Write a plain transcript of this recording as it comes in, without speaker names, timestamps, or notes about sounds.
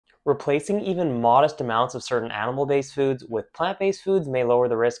Replacing even modest amounts of certain animal-based foods with plant-based foods may lower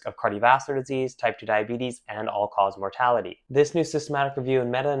the risk of cardiovascular disease, type 2 diabetes, and all-cause mortality. This new systematic review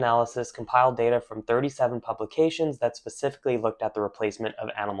and meta-analysis compiled data from 37 publications that specifically looked at the replacement of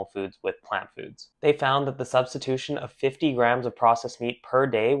animal foods with plant foods. They found that the substitution of 50 grams of processed meat per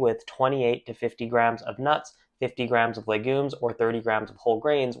day with 28 to 50 grams of nuts, 50 grams of legumes, or 30 grams of whole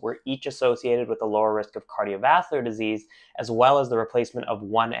grains were each associated with a lower risk of cardiovascular disease, as well as the replacement of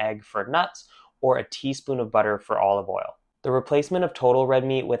 1 egg for nuts or a teaspoon of butter for olive oil. The replacement of total red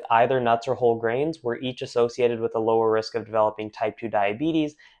meat with either nuts or whole grains were each associated with a lower risk of developing type 2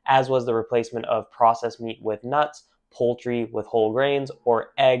 diabetes, as was the replacement of processed meat with nuts, poultry with whole grains,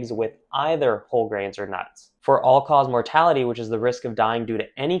 or eggs with either whole grains or nuts. For all-cause mortality, which is the risk of dying due to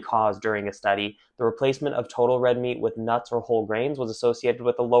any cause during a study, the replacement of total red meat with nuts or whole grains was associated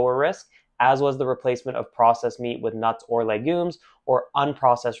with a lower risk, as was the replacement of processed meat with nuts or legumes, or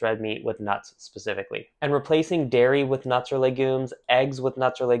unprocessed red meat with nuts specifically. And replacing dairy with nuts or legumes, eggs with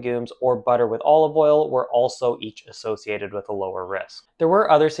nuts or legumes, or butter with olive oil were also each associated with a lower risk. There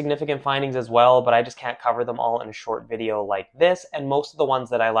were other significant findings as well, but I just can't cover them all in a short video like this, and most of the ones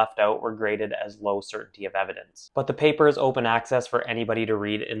that I left out were graded as low certainty of evidence. But the paper is open access for anybody to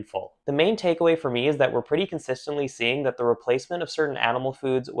read in full. The main takeaway for me is that we're pretty consistently seeing that the replacement of certain animal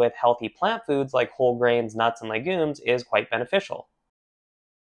foods with healthy plant foods like whole grains, nuts, and legumes is quite beneficial.